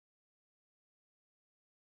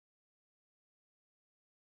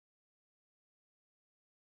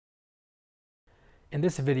In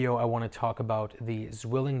this video, I want to talk about the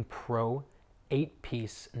Zwilling Pro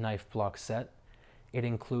 8-piece knife block set. It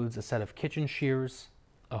includes a set of kitchen shears,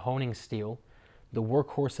 a honing steel, the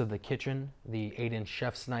workhorse of the kitchen, the 8-inch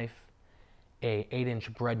chef's knife, a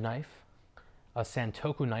 8-inch bread knife, a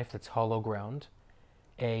santoku knife that's hollow ground,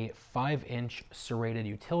 a 5-inch serrated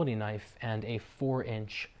utility knife, and a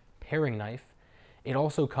 4-inch paring knife. It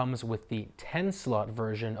also comes with the 10-slot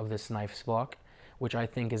version of this knife block, which I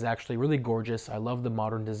think is actually really gorgeous. I love the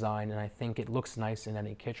modern design, and I think it looks nice in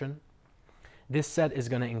any kitchen. This set is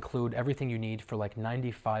going to include everything you need for like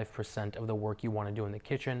 95% of the work you want to do in the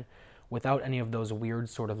kitchen without any of those weird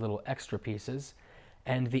sort of little extra pieces.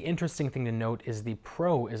 And the interesting thing to note is the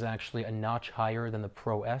Pro is actually a notch higher than the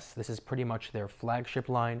Pro S. This is pretty much their flagship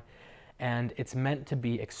line, and it's meant to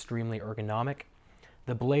be extremely ergonomic.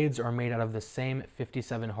 The blades are made out of the same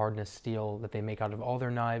 57 hardness steel that they make out of all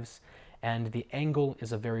their knives, and the angle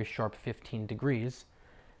is a very sharp 15 degrees.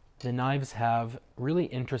 The knives have really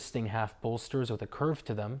interesting half bolsters with a curve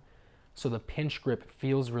to them, so the pinch grip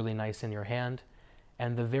feels really nice in your hand,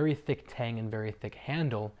 and the very thick tang and very thick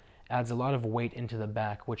handle adds a lot of weight into the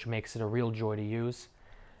back, which makes it a real joy to use.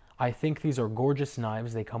 I think these are gorgeous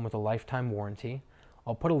knives. They come with a lifetime warranty.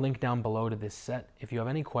 I'll put a link down below to this set. If you have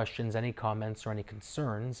any questions, any comments, or any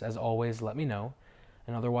concerns, as always, let me know.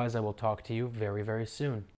 And otherwise, I will talk to you very, very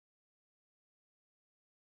soon.